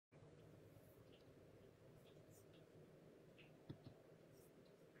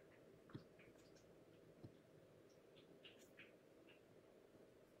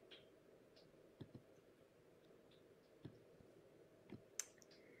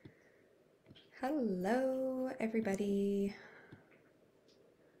Hello, everybody.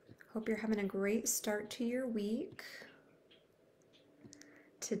 Hope you're having a great start to your week.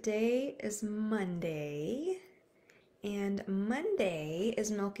 Today is Monday, and Monday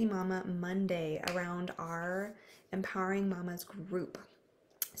is Milky Mama Monday around our Empowering Mamas group.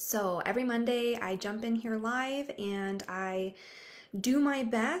 So every Monday, I jump in here live and I do my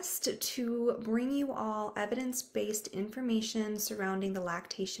best to bring you all evidence-based information surrounding the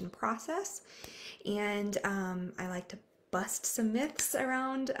lactation process. And I like to bust some myths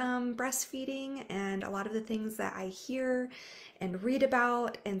around breastfeeding and a lot of the things that I hear and read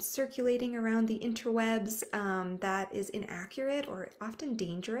about and circulating around the interwebs that is inaccurate or often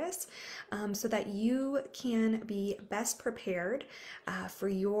dangerous, so that you can be best prepared for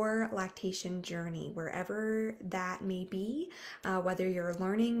your lactation journey, wherever that may be, whether you're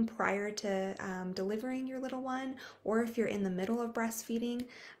learning prior to delivering your little one, or if you're in the middle of breastfeeding,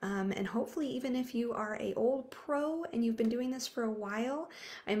 and hopefully even if you are an old pro and you've been doing this for a while,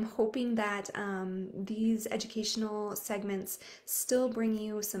 I'm hoping that these educational segments still bring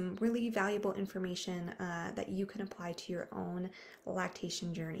you some really valuable information that you can apply to your own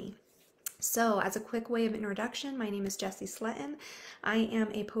lactation journey. So, as a quick way of introduction, my name is Jessie Sletton. I am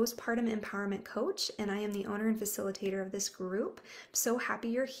a postpartum empowerment coach, and I am the owner and facilitator of this group. I'm so happy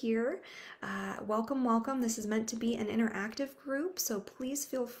you're here. Welcome, welcome. This is meant to be an interactive group, so please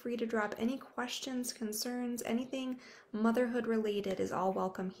feel free to drop any questions, concerns, anything motherhood related is all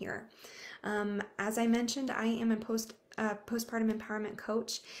welcome here. As I mentioned, I am a postpartum empowerment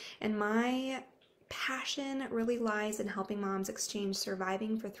coach, and my passion really lies in helping moms exchange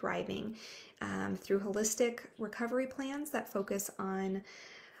surviving for thriving through holistic recovery plans that focus on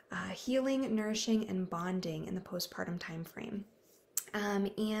healing, nourishing, and bonding in the postpartum time frame.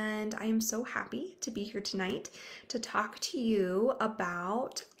 And I am so happy to be here tonight to talk to you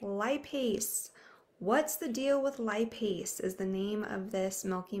about lipase. What's the deal with lipase is the name of this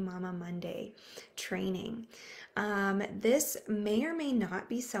Milky Mama Monday training. This may or may not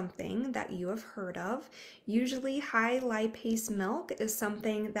be something that you have heard of. Usually high lipase milk is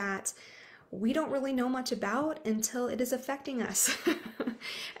something that we don't really know much about until it is affecting us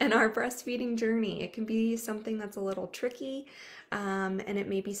and our breastfeeding journey. It can be something that's a little tricky, and it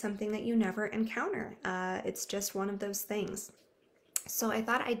may be something that you never encounter. It's just one of those things. So I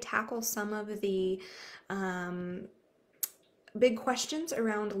thought I'd tackle some of the big questions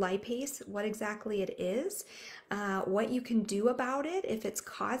around lipase, what exactly it is, what you can do about it if it's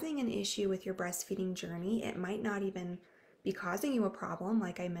causing an issue with your breastfeeding journey. It might not even be causing you a problem,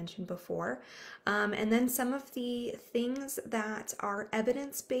 like I mentioned before. And then some of the things that are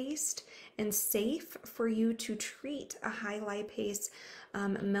evidence-based and safe for you to treat a high lipase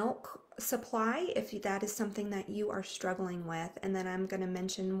milk supply if that is something that you are struggling with. And then I'm going to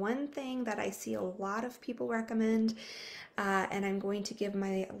mention one thing that I see a lot of people recommend, and I'm going to give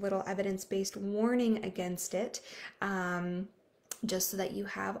my little evidence-based warning against it, just so that you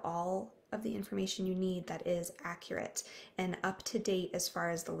have all of the information you need that is accurate and up to date as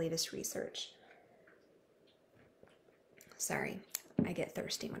far as the latest research. Sorry, I get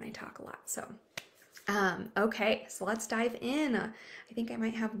thirsty when I talk a lot, so. Okay, so let's dive in. I think I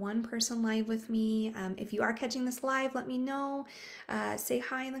might have one person live with me. If you are catching this live, let me know. Say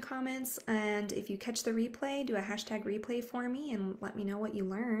hi in the comments, and if you catch the replay, do a hashtag replay for me and let me know what you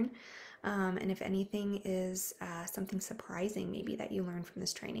learn. And if anything is something surprising maybe that you learned from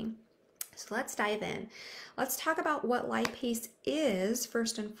this training. So let's dive in. Let's talk about what lipase is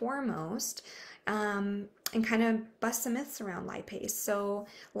first and foremost, and kind of bust some myths around lipase. So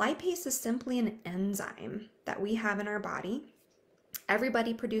lipase is simply an enzyme that we have in our body.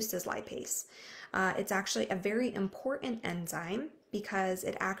 Everybody produces lipase. It's actually a very important enzyme because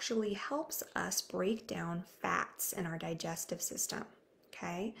it actually helps us break down fats in our digestive system.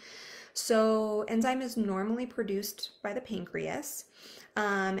 Okay, so enzyme is normally produced by the pancreas,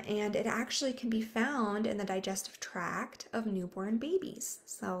 and it actually can be found in the digestive tract of newborn babies.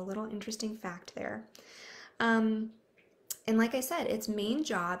 So a little interesting fact there. And like I said, its main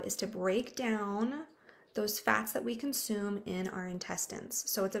job is to break down those fats that we consume in our intestines.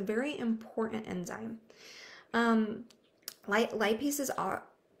 So it's a very important enzyme. Lipase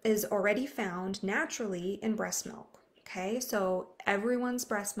is already found naturally in breast milk. Okay, so everyone's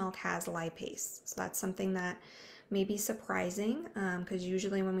breast milk has lipase. So that's something that may be surprising, because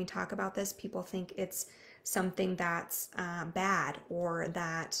usually when we talk about this, people think it's something that's bad, or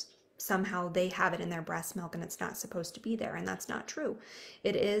that somehow they have it in their breast milk and it's not supposed to be there, and that's not true.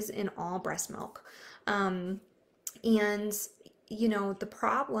 It is in all breast milk. And you know, the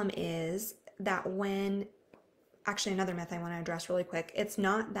problem is that when actually another myth I want to address really quick. It's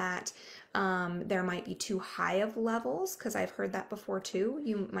not that there might be too high of levels, because I've heard that before too.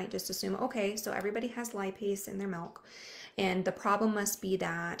 You might just assume, okay, so everybody has lipase in their milk, and the problem must be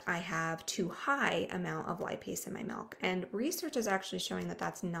that I have too high amount of lipase in my milk. And research is actually showing that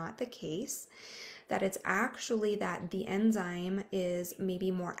that's not the case, that it's actually that the enzyme is maybe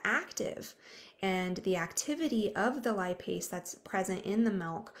more active, and the activity of the lipase that's present in the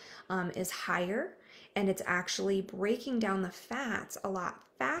milk is higher, and it's actually breaking down the fats a lot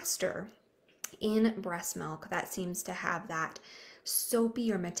faster in breast milk that seems to have that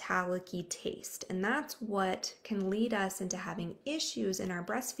soapy or metallic-y taste. And that's what can lead us into having issues in our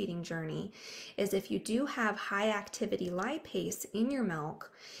breastfeeding journey, is if you do have high activity lipase in your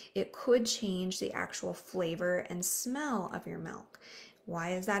milk, it could change the actual flavor and smell of your milk.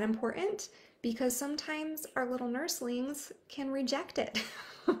 Why is that important? Because sometimes our little nurslings can reject it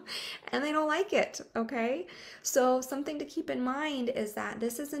and they don't like it, okay? So something to keep in mind is that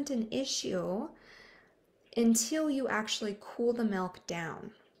this isn't an issue until you actually cool the milk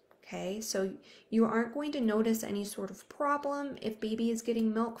down, okay? So you aren't going to notice any sort of problem if baby is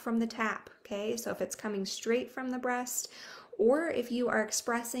getting milk from the tap, okay? So if it's coming straight from the breast, or if you are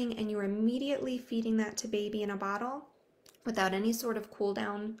expressing and you're immediately feeding that to baby in a bottle without any sort of cool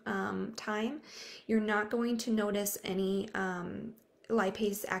down time, you're not going to notice any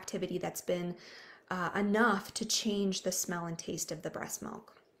lipase activity that's been enough to change the smell and taste of the breast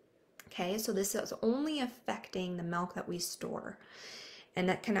milk. Okay, so this is only affecting the milk that we store, and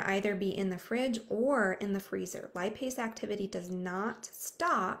that can either be in the fridge or in the freezer. Lipase activity does not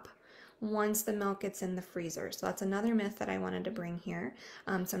stop once the milk gets in the freezer. So that's another myth that I wanted to bring here.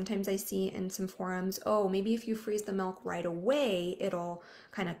 Sometimes I see in some forums, oh, maybe if you freeze the milk right away, it'll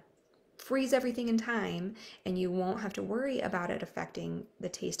kind of freeze everything in time and you won't have to worry about it affecting the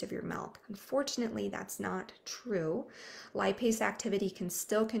taste of your milk. Unfortunately, that's not true. Lipase activity can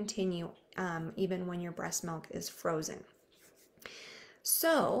still continue even when your breast milk is frozen.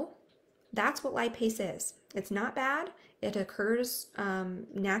 So that's what lipase is. It's not bad. It occurs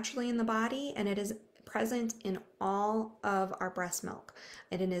naturally in the body, and it is present in all of our breast milk.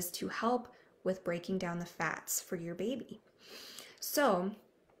 And it is to help with breaking down the fats for your baby. So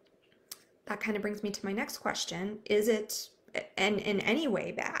that kind of brings me to my next question. Is it in any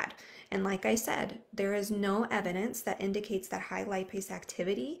way bad? And like I said, there is no evidence that indicates that high lipase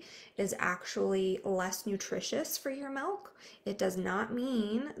activity is actually less nutritious for your milk. It does not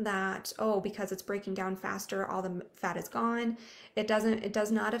mean that, oh, because it's breaking down faster, all the fat is gone. It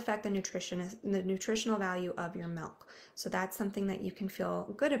does not affect the nutritional value of your milk. So that's something that you can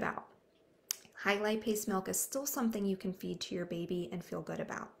feel good about. High lipase milk is still something you can feed to your baby and feel good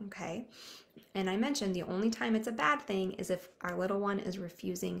about, okay? And I mentioned the only time it's a bad thing is if our little one is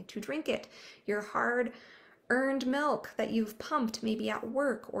refusing to drink it. Your hard-earned milk that you've pumped maybe at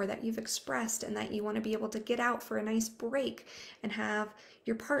work, or that you've expressed and that you want to be able to get out for a nice break and have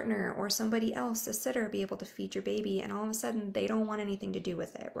your partner or somebody else, a sitter, be able to feed your baby, and all of a sudden they don't want anything to do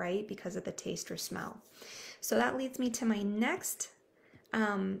with it, right? Because of the taste or smell. So that leads me to my next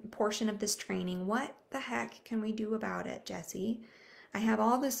portion of this training. What the heck can we do about it, Jessie? I have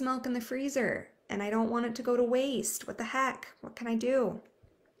all this milk in the freezer and I don't want it to go to waste. What the heck? What can I do?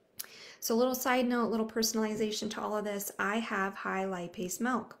 So a little side note, little personalization to all of this. I have high lipase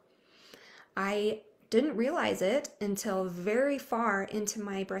milk. I didn't realize it until very far into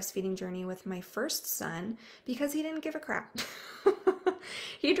my breastfeeding journey with my first son, because he didn't give a crap.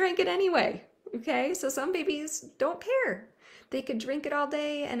 He drank it anyway. Okay, so some babies don't care. They could drink it all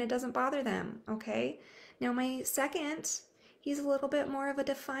day and it doesn't bother them, okay? Now my second, he's a little bit more of a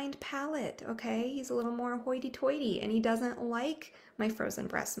defined palate, okay? He's a little more hoity-toity, and he doesn't like my frozen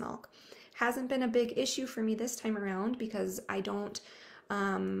breast milk. Hasn't been a big issue for me this time around, because I don't,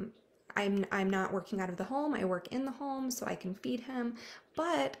 I'm not working out of the home. I work in the home, so I can feed him.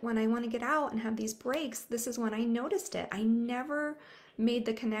 But when I want to get out and have these breaks, this is when I noticed it. I never made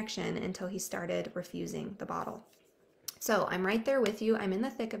the connection until he started refusing the bottle. So I'm right there with you. I'm in the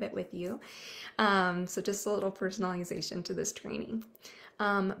thick of it with you. So just a little personalization to this training.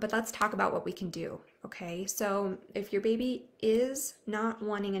 But let's talk about what we can do, okay? So if your baby is not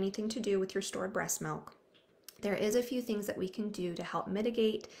wanting anything to do with your stored breast milk, there is a few things that we can do to help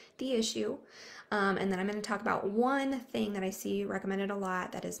mitigate the issue. And then I'm going to talk about one thing that I see recommended a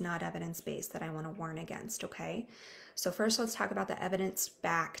lot that is not evidence-based that I want to warn against, okay? So first, let's talk about the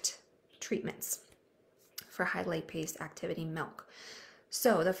evidence-backed treatments for high lipase activity milk.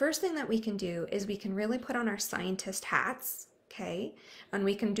 So the first thing that we can do is we can really put on our scientist hats, okay? And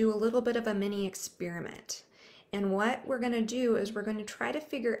we can do a little bit of a mini experiment. And what we're going to do is we're going to try to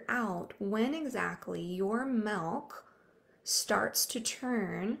figure out when exactly your milk starts to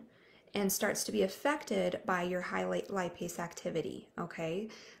turn and starts to be affected by your high lipase activity, okay?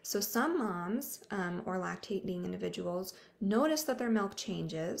 So some moms or lactating individuals notice that their milk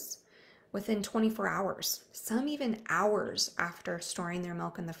changes within 24 hours. Some even hours after storing their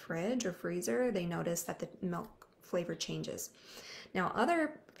milk in the fridge or freezer, they notice that the milk flavor changes. Now,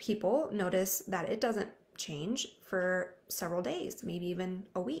 other people notice that it doesn't change for several days, maybe even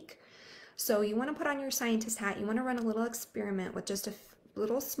a week. So you want to put on your scientist hat. You want to run a little experiment with just a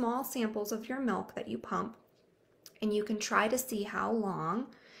little small samples of your milk that you pump, and you can try to see how long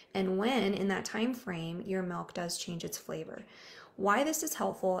and when in that time frame your milk does change its flavor. Why this is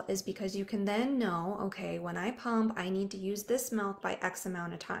helpful is because you can then know, okay, when I pump, I need to use this milk by X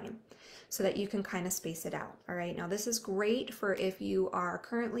amount of time, so that you can kind of space it out. All right, now this is great for if you are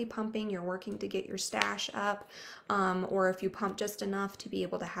currently pumping, you're working to get your stash up, or if you pump just enough to be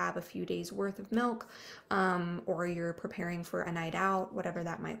able to have a few days worth of milk, or you're preparing for a night out, whatever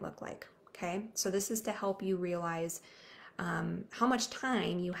that might look like. Okay, so this is to help you realize how much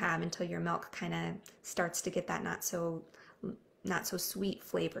time you have until your milk kind of starts to get that not so sweet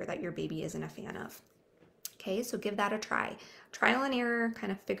flavor that your baby isn't a fan of. Okay, so give that a try. Trial and error,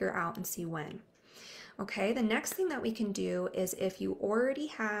 kind of figure out and see when. Okay, the next thing that we can do is if you already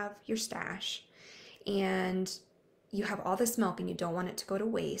have your stash and you have all this milk and you don't want it to go to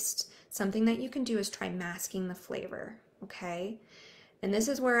waste, something that you can do is try masking the flavor, okay? And this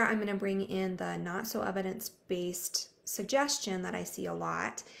is where I'm going to bring in the not so evidence-based suggestion that I see a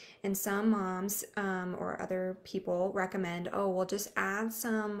lot. And some moms or other people recommend, oh, we'll just add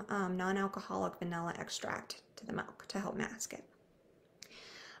some non-alcoholic vanilla extract to the milk to help mask it.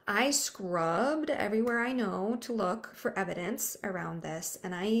 I scrubbed everywhere I know to look for evidence around this,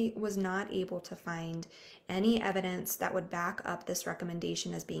 and I was not able to find any evidence that would back up this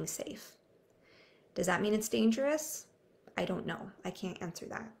recommendation as being safe. Does that mean it's dangerous? I don't know. I can't answer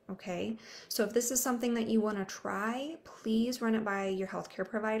that, okay? So if this is something that you want to try, please run it by your healthcare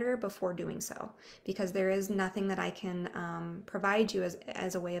provider before doing so, because there is nothing that I can provide you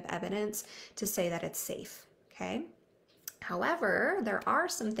as a way of evidence to say that it's safe, okay? However, there are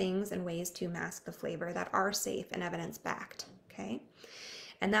some things and ways to mask the flavor that are safe and evidence-backed, okay?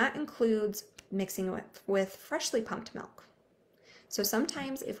 And that includes mixing it with freshly pumped milk. So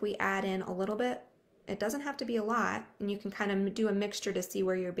sometimes if we add in a little bit, it doesn't have to be a lot, and you can kind of do a mixture to see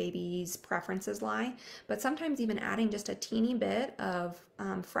where your baby's preferences lie, but sometimes even adding just a teeny bit of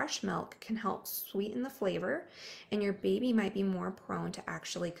fresh milk can help sweeten the flavor, and your baby might be more prone to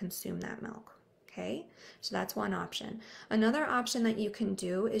actually consume that milk. Okay, so that's one option. Another option that you can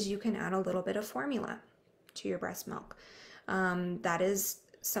do is you can add a little bit of formula to your breast milk. That is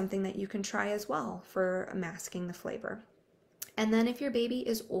something that you can try as well for masking the flavor. And then if your baby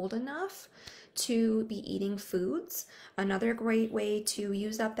is old enough to be eating foods, another great way to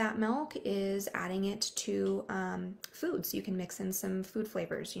use up that milk is adding it to foods. You can mix in some food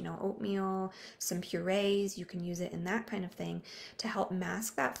flavors, you know, oatmeal, some purees. You can use it in that kind of thing to help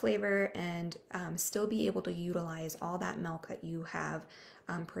mask that flavor and still be able to utilize all that milk that you have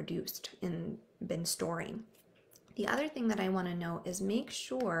produced and been storing. The other thing that I want to note is make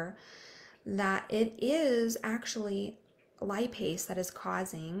sure that it is actually lipase that is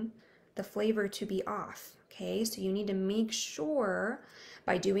causing the flavor to be off. Okay, so you need to make sure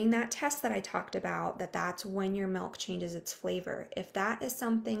by doing that test that I talked about that that's when your milk changes its flavor. If that is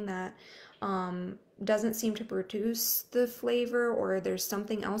something that doesn't seem to produce the flavor, or there's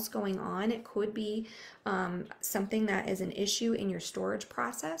something else going on, it could be something that is an issue in your storage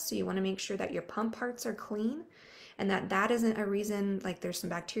process. So you want to make sure that your pump parts are clean, and that isn't a reason, like there's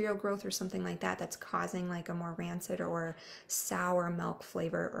some bacterial growth or something like that that's causing like a more rancid or sour milk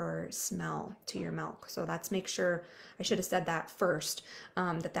flavor or smell to your milk. So let's make sure, I should have said that first,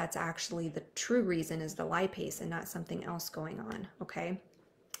 that that's actually the true reason is the lipase and not something else going on, okay?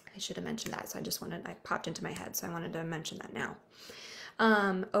 I should have mentioned that, so I popped into my head, so I wanted to mention that now.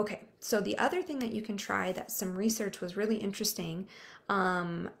 Okay, so the other thing that you can try that some research was really interesting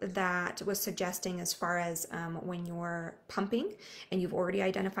that was suggesting as far as when you're pumping and you've already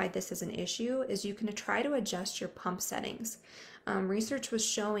identified this as an issue is you can try to adjust your pump settings. Research was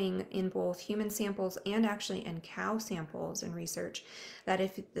showing in both human samples and actually in cow samples in research that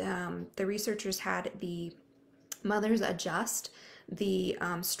if the researchers had the mothers adjust the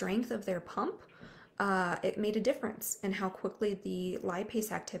strength of their pump, it made a difference in how quickly the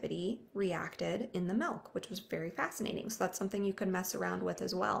lipase activity reacted in the milk, which was very fascinating. So that's something you could mess around with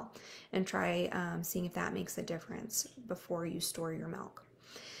as well and try seeing if that makes a difference before you store your milk.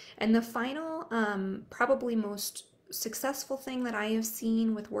 And the final, probably most successful thing that I have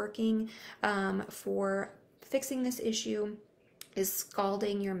seen with working for fixing this issue is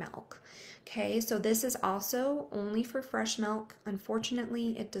scalding your milk. Okay, so this is also only for fresh milk.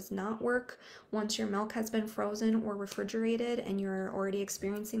 Unfortunately, it does not work once your milk has been frozen or refrigerated and you're already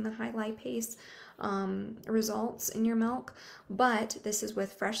experiencing the high lipase results in your milk. But this is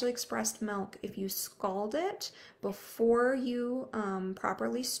with freshly expressed milk. If you scald it before you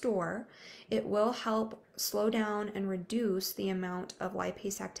properly store, it will help slow down and reduce the amount of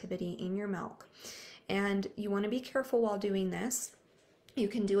lipase activity in your milk. And you want to be careful while doing this. You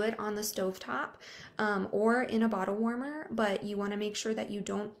can do it on the stovetop or in a bottle warmer, but you want to make sure that you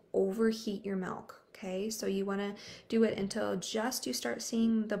don't overheat your milk. Okay, so you want to do it until just you start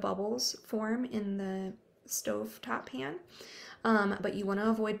seeing the bubbles form in the stovetop pan, but you want to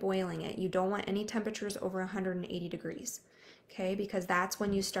avoid boiling it. You don't want any temperatures over 180 degrees, okay, because that's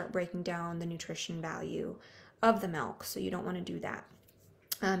when you start breaking down the nutrition value of the milk, so you don't want to do that.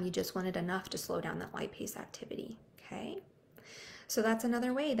 You just want it enough to slow down that lipase activity, okay? So that's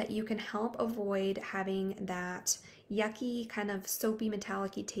another way that you can help avoid having that yucky, kind of soapy,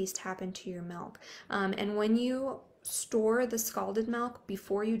 metallic-y taste happen to your milk. And when you store the scalded milk,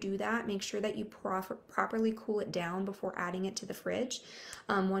 before you do that, make sure that you properly cool it down before adding it to the fridge.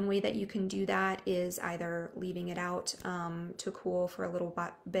 One way that you can do that is either leaving it out to cool for a little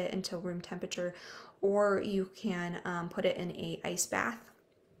bit until room temperature, or you can put it in an ice bath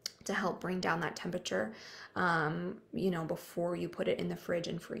to help bring down that temperature, before you put it in the fridge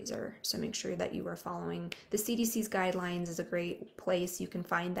and freezer. So make sure that you are following the CDC's guidelines. Is a great place. You can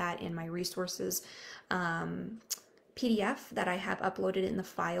find that in my resources PDF that I have uploaded in the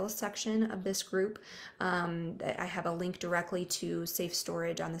files section of this group. I have a link directly to safe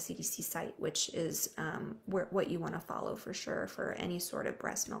storage on the CDC site, which is what you want to follow for sure for any sort of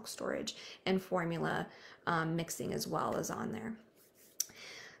breast milk storage, and formula mixing as well is on there.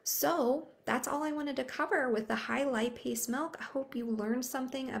 So that's all I wanted to cover with the high lipase milk. I hope you learned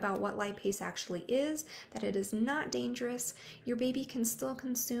something about what lipase actually is, that it is not dangerous. Your baby can still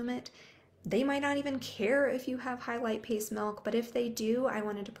consume it. They might not even care if you have high lipase milk, but if they do, I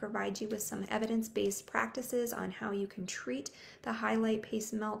wanted to provide you with some evidence-based practices on how you can treat the high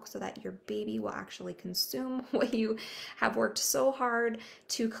lipase milk so that your baby will actually consume what you have worked so hard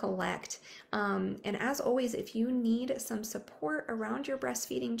to collect. And as always, if you need some support around your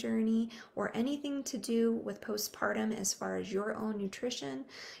breastfeeding journey or anything to do with postpartum as far as your own nutrition,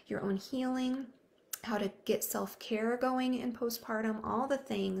 your own healing, how to get self-care going in postpartum, all the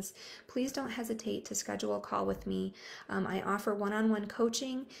things, please don't hesitate to schedule a call with me. I offer one-on-one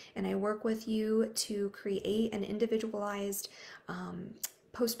coaching, and I work with you to create an individualized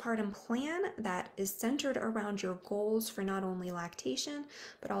postpartum plan that is centered around your goals for not only lactation,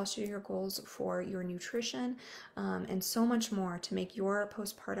 but also your goals for your nutrition, and so much more to make your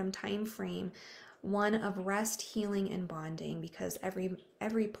postpartum time frame one of rest, healing, and bonding, because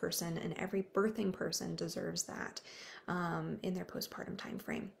every person and every birthing person deserves that in their postpartum time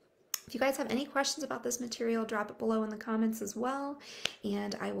frame. If you guys have any questions about this material, drop it below in the comments as well,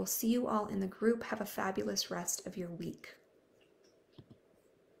 and I will see you all in the group. Have a fabulous rest of your week.